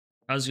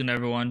How's it going,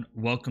 everyone?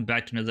 Welcome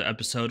back to another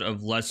episode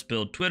of Let's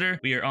Build Twitter.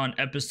 We are on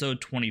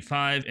episode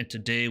 25, and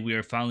today we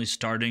are finally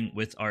starting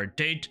with our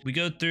date. We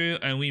go through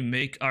and we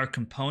make our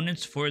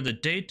components for the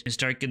date and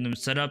start getting them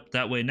set up.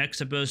 That way,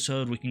 next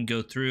episode, we can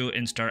go through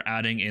and start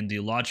adding in the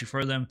logic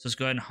for them. So let's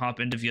go ahead and hop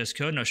into VS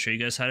Code and I'll show you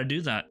guys how to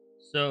do that.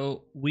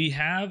 So we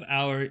have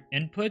our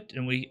input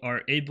and we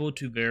are able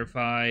to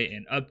verify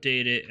and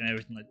update it and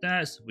everything like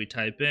that. So we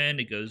type in,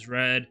 it goes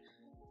red,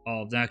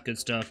 all of that good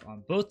stuff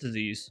on both of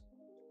these.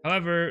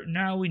 However,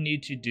 now we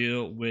need to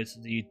deal with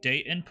the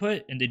date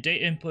input, and the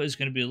date input is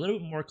going to be a little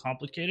bit more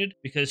complicated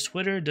because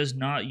Twitter does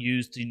not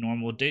use the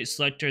normal date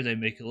selector. They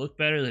make it look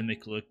better, they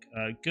make it look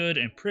good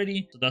and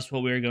pretty. So that's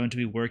what we're going to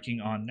be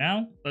working on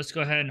now. Let's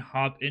go ahead and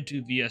hop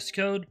into VS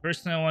Code.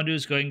 First thing I want to do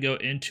is go ahead and go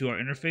into our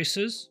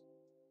interfaces.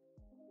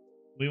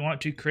 We want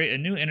to create a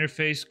new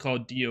interface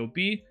called DOB.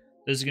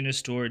 This is going to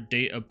store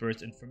date of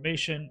birth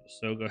information.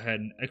 So go ahead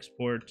and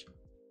export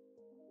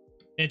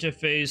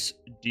interface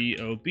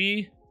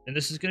DOB. And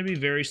this is going to be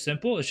very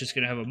simple. It's just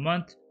going to have a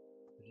month,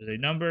 which is a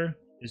number.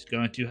 It's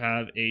going to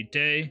have a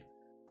day,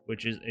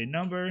 which is a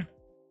number.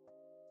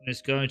 And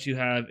it's going to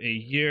have a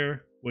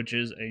year, which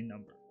is a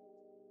number.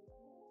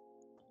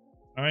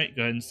 All right,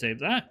 go ahead and save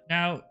that.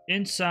 Now,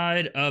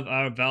 inside of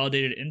our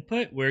validated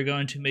input, we're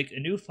going to make a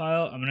new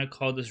file. I'm going to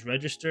call this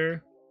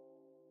register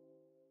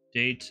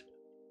date.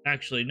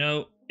 Actually,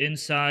 no.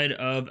 Inside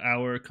of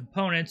our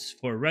components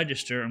for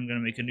register, I'm going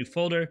to make a new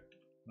folder.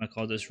 I'm going to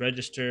call this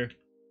register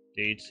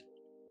date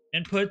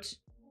input.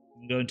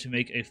 I'm going to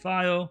make a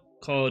file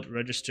called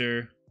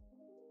register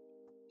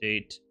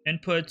date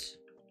input.tsx,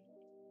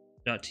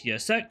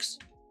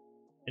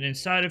 and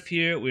inside of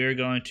here we are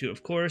going to,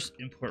 of course,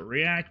 import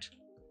React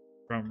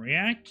from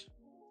React.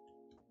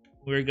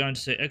 We're going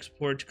to say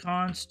export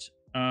const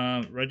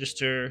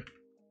register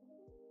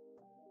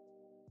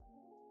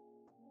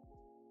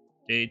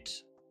date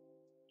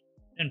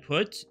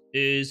input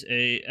is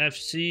a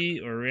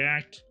fc or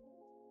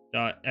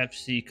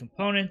react.fc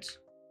component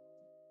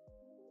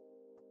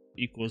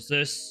equals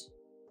this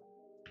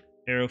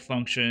arrow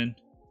function,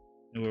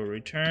 and we'll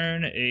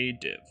return a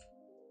div.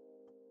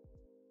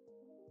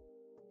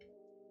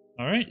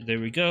 All right,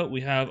 there we go.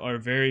 We have our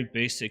very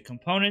basic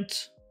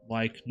component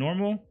like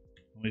normal.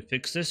 Let me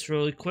fix this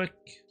really quick.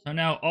 So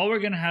now all we're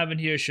going to have in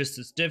here is just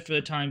this div for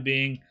the time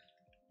being.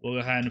 We'll go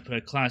ahead and put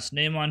a class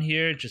name on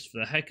here just for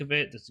the heck of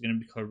it. This is going to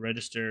be called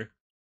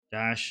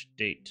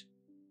register-date.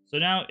 So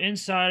now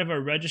inside of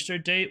our register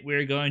date,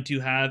 we're going to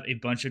have a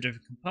bunch of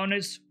different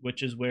components,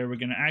 which is where we're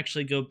going to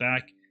actually go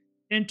back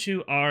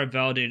into our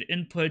validated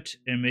input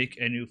and make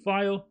a new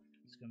file.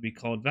 It's going to be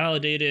called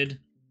validated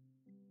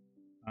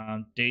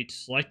date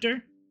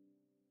selector.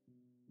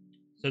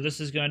 So this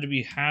is going to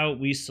be how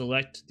we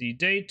select the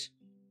date.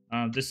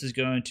 This is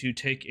going to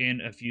take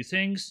in a few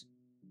things.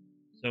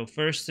 So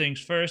first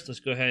things first, let's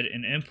go ahead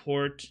and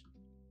import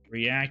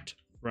React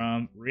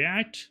from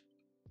React.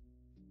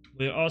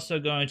 We're also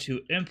going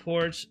to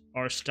import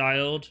our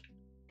styled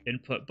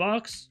input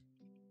box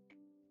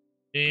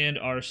and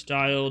our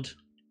styled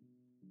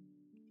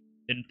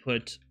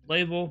input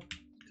label,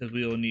 because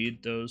we will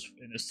need those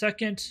in a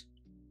second.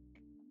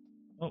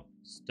 Oh,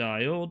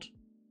 styled.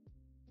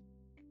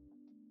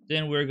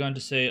 Then we're going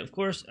to say, of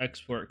course,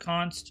 export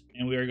const,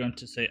 and we are going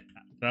to say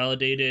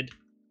validated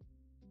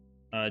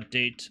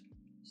date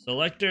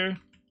selector.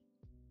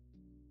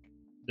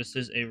 This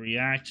is a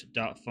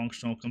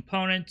react.functional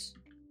component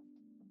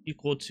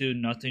equal to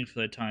nothing for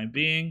the time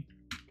being,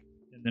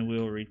 and then we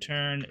will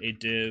return a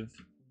div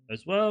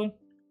as well,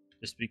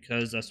 just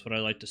because that's what I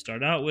like to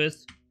start out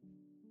with.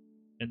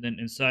 And then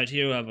inside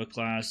here we'll have a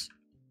class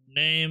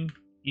name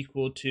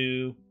equal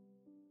to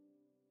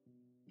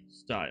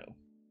style.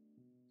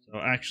 So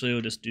actually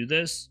we'll just do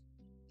this.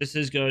 This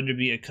is going to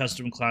be a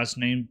custom class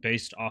name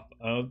based off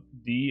of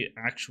the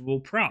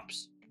actual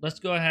props. Let's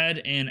go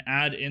ahead and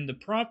add in the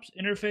props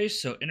interface.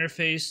 So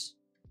interface,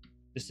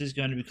 this is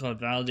going to be called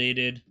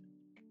validated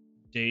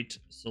date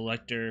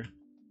selector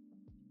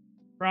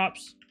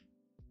props,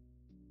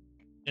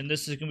 and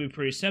this is going to be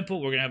pretty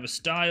simple. We're going to have a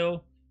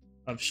style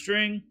of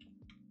string.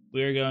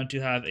 We are going to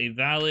have a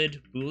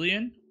valid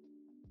boolean.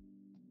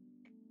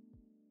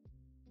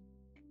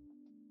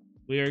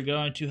 We are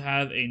going to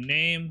have a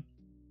name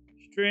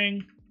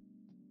string,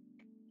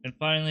 and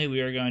finally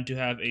we are going to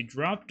have a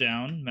drop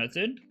down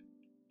method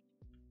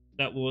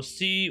that we'll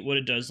see what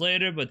it does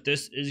later, but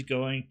this is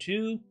going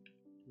to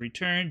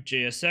return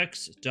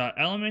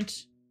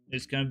jsx.element.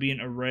 It's going to be an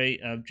array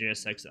of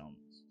JSX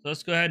elements. So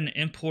let's go ahead and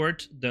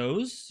import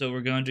those. So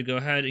we're going to go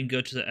ahead and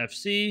go to the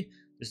FC.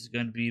 This is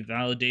going to be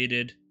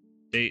validated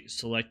date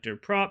selector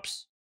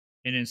props.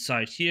 And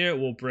inside here,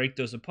 we'll break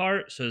those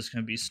apart. So it's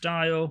going to be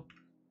style.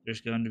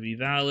 There's going to be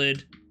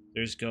valid.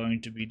 There's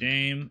going to be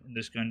name. And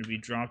there's going to be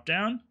drop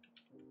down.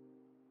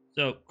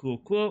 So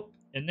cool.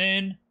 And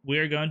then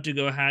we're going to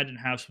go ahead and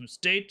have some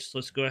state. So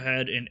let's go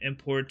ahead and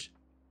import,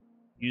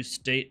 use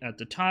state at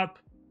the top.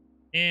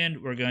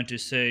 And we're going to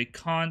say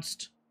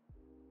const,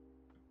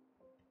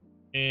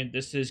 and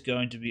this is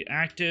going to be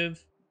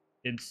active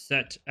and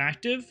set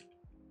active.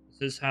 This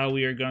This is how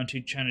we are going to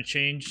try to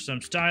change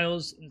some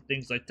styles and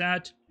things like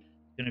that.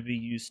 It's going to be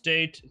use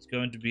state. It's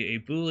going to be a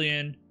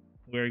Boolean.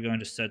 We're going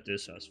to set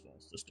this as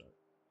false to start.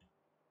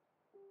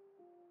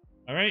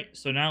 All right,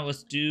 so now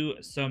let's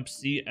do some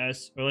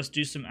CS, or let's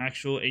do some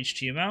actual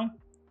HTML.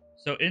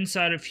 So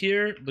inside of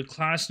here, the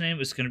class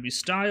name is going to be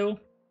style.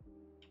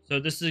 So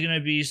this is going to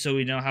be so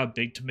we know how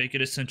big to make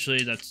it.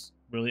 Essentially, that's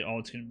really all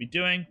it's going to be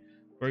doing.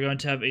 We're going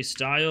to have a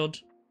styled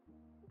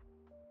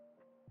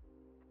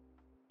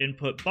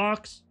input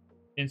box.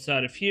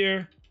 Inside of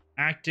here,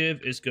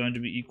 active is going to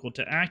be equal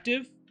to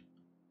active.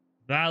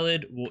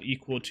 Valid will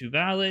equal to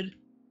valid.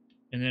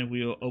 And then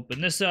we will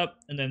open this up.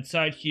 And then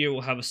inside here,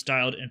 we'll have a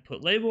styled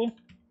input label.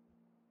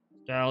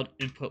 Styled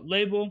input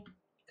label.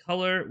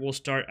 Color will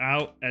start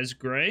out as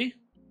gray.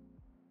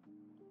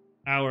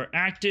 Our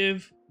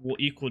active will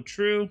equal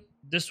true.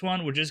 This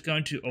one we're just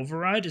going to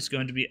override. It's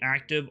going to be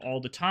active all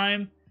the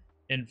time.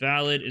 And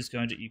valid is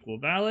going to equal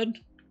valid.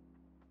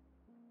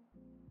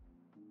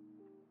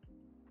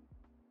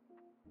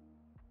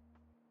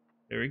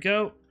 There we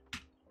go.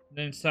 And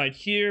then inside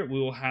here, we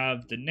will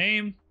have the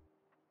name.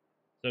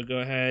 So go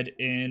ahead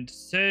and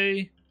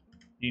say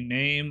the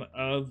name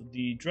of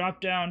the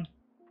dropdown.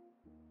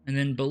 And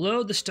then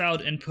below the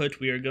styled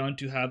input, we are going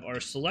to have our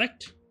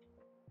select.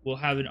 We'll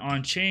have an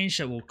on change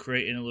that we'll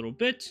create in a little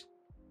bit.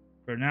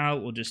 For now,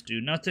 we'll just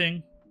do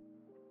nothing.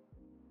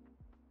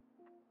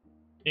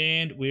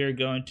 And we are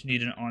going to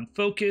need an on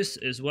focus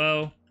as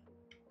well.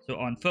 So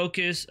on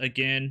focus,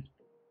 again,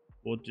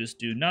 we'll just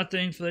do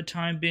nothing for the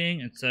time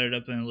being and set it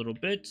up in a little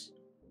bit.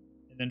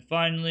 And then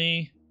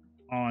finally,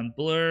 on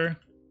blur,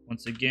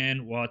 once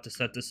again, we'll have to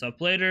set this up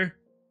later.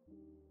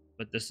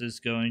 But this is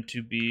going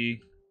to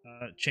be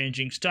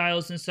changing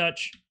styles and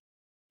such.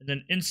 And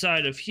then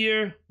inside of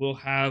here, we'll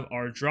have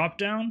our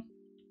dropdown.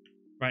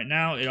 Right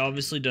now, it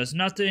obviously does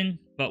nothing,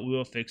 but we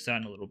will fix that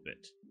in a little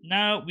bit.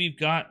 Now we've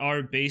got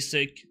our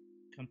basic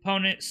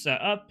component set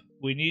up.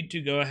 We need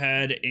to go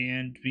ahead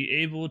and be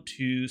able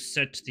to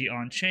set the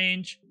on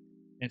change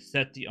and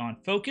set the on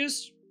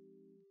focus.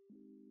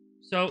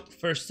 So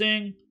first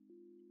thing,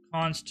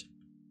 const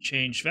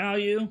change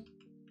value.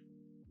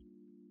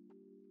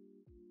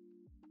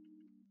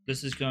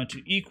 This is going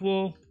to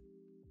equal,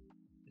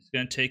 it's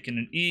going to take in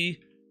an E,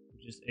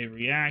 which is a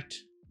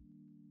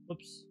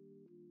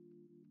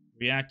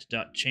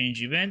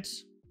react.change event.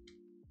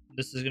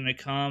 This is going to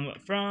come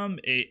from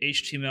a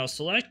HTML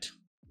select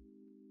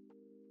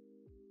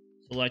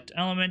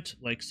element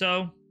like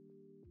so,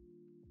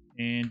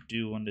 and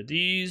do one of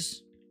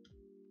these.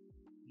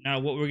 Now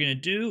what we're going to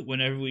do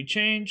whenever we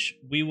change,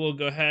 we will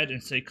go ahead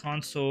and say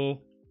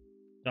console.log.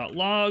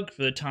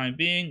 For the time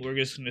being, we're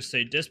just going to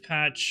say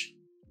dispatch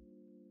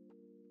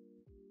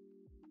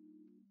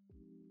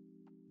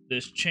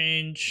this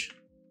change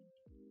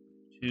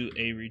to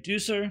a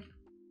reducer.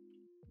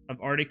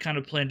 I've already kind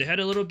of planned ahead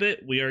a little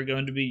bit. We are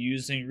going to be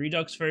using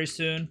Redux very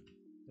soon.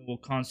 We'll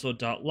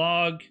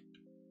console.log.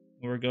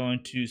 We're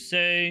going to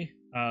say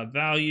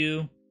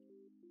value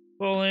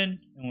colon,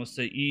 and we'll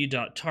say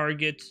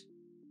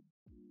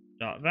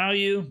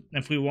e.target.value. And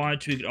if we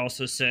wanted to, we could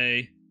also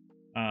say,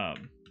 if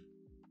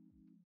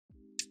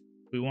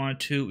we wanted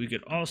to, we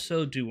could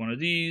also do one of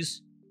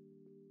these.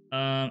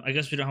 I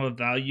guess we don't have a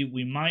value.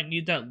 We might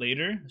need that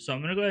later. So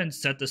I'm going to go ahead and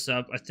set this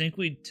up. I think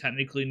we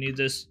technically need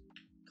this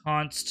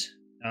const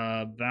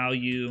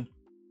value,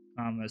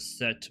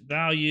 set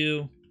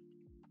value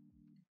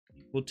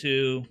equal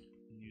to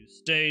use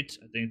state.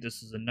 I think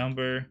this is a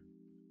number.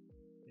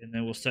 And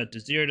then we'll set to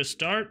 0 to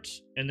start.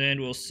 And then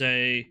we'll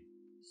say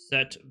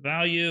set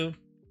value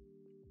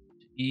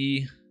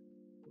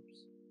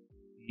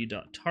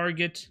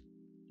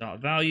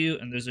e.target.value.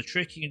 And there's a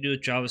trick you can do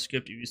with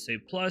JavaScript if you say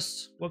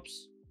plus.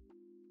 Whoops.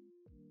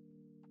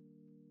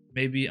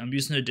 Maybe I'm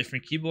using a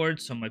different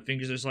keyboard, so my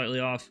fingers are slightly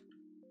off.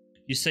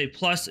 If you say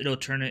plus, it'll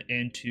turn it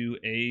into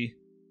a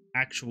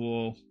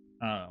actual,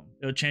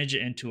 it'll change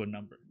it into a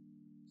number.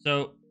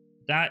 So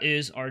that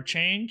is our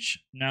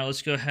change. Now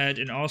let's go ahead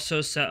and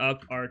also set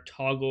up our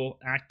toggle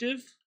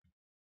active.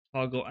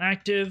 Toggle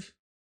active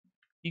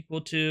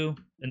equal to,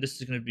 and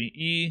this is going to be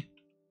e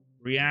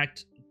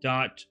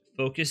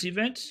react.focus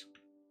event. So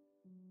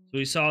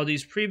we saw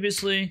these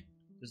previously.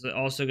 This is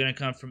also going to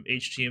come from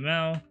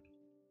HTML.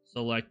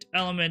 Select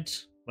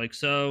element like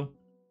so.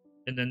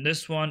 And then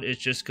this one is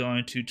just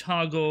going to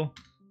toggle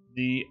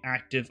the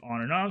active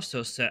on and off.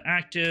 So set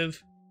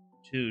active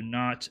to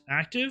not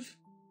active.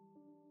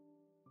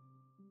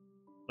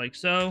 Like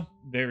so.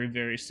 Very,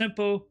 very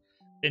simple.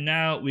 And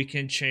now we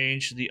can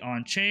change the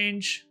on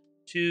change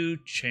to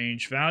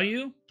change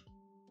value.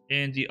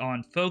 And the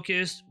on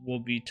focus will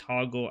be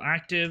toggle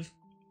active.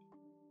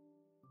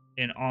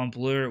 And on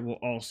blur will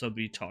also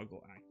be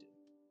toggle active.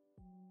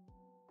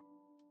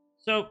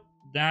 So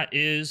that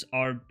is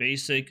our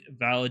basic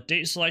valid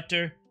date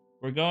selector.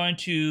 We're going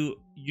to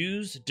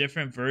use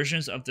different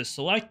versions of the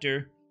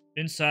selector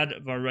inside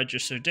of our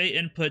register date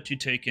input to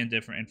take in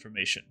different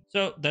information.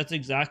 So that's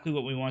exactly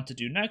what we want to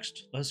do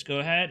next. Let's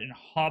go ahead and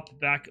hop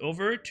back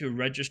over to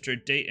register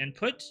date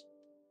input.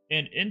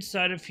 And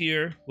inside of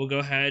here, we'll go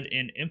ahead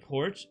and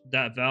import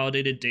that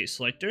validated date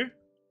selector.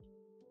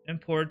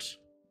 Import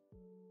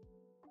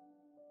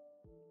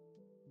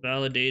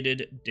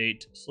validated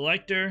date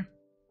selector.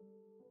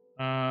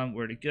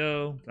 Where to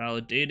go?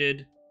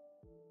 Validated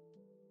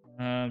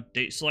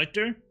date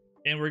selector.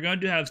 And we're going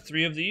to have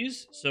 3 of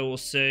these. So we'll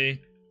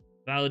say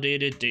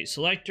validated date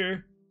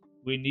selector.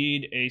 We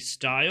need a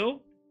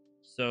style.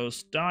 So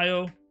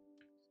style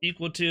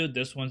equal to,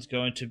 this one's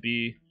going to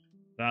be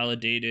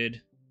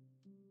validated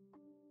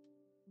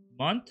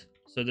month.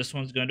 So this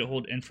one's going to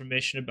hold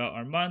information about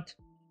our month.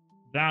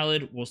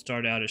 Valid will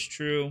start out as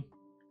true.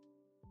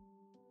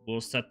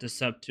 We'll set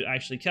this up to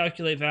actually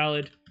calculate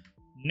valid.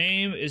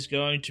 Name is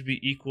going to be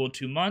equal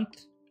to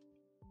month.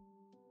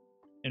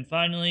 And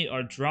finally,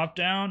 our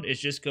dropdown is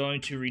just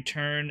going to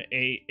return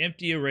an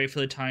empty array for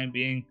the time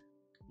being.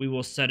 We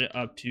will set it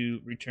up to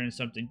return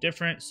something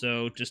different.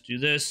 So just do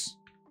this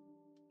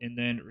and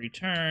then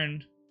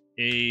return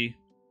a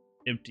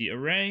empty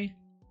array.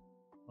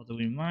 Although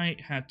we might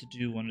have to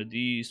do one of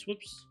these,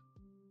 whoops,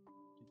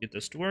 to get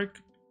this to work.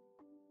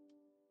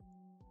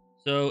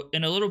 So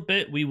in a little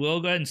bit, we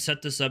will go ahead and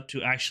set this up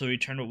to actually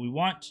return what we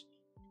want.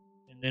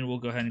 And then we'll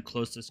go ahead and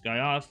close this guy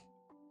off.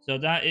 So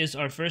that is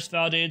our first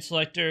validated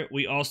selector.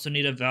 We also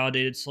need a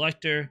validated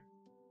selector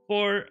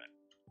for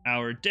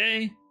our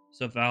day.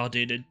 So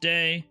validated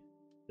day,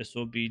 this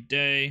will be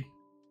day.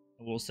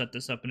 We'll set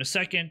this up in a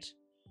second.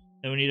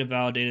 Then we need a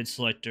validated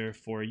selector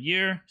for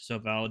year. So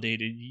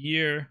validated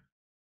year,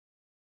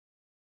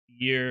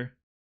 year,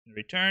 and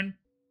return.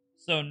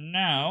 So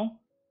now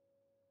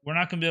we're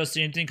not going to be able to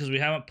see anything because we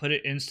haven't put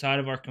it inside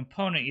of our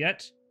component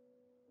yet.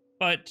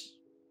 But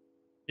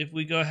if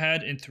we go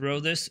ahead and throw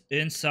this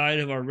inside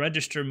of our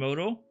register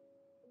modal,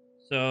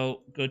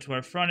 so go to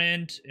our front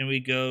end and we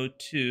go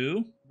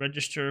to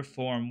register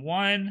form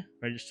 1,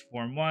 and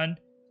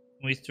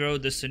we throw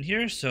this in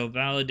here. So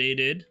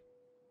validated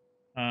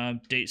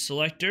date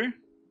selector.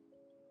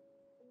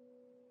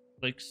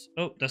 Like,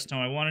 oh, that's not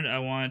what I wanted. I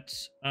want,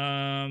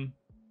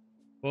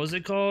 what was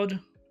it called?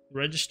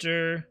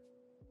 Register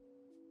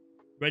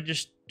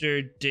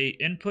date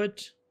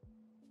input.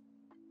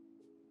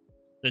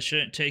 That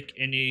shouldn't take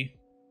any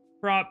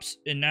props.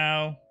 And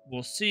now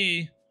we'll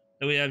see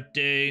that we have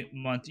day,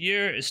 month,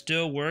 year. It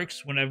still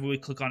works whenever we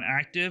click on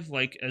active,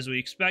 like as we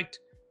expect.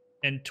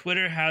 And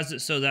Twitter has it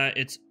so that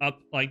it's up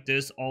like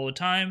this all the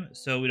time,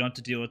 so we don't have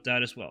to deal with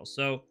that as well.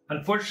 So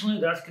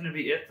unfortunately, that's going to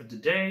be it for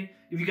today.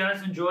 If you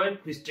guys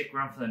enjoyed, please stick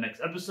around for the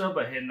next episode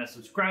by hitting that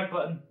subscribe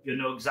button. You'll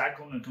know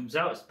exactly when it comes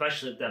out,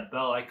 especially at that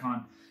bell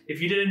icon.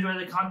 If you did enjoy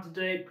the content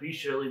today, please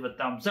sure to leave a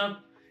thumbs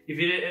up. If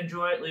you didn't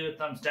enjoy it, leave a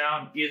thumbs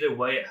down. Either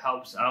way, it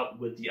helps out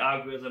with the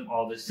algorithm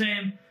all the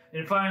same.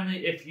 And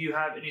finally, if you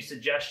have any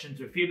suggestions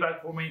or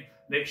feedback for me,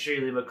 make sure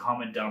you leave a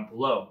comment down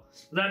below.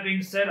 With that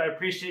being said, I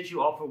appreciate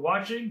you all for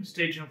watching.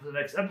 Stay tuned for the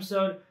next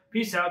episode.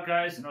 Peace out,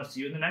 guys, and I'll see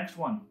you in the next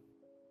one.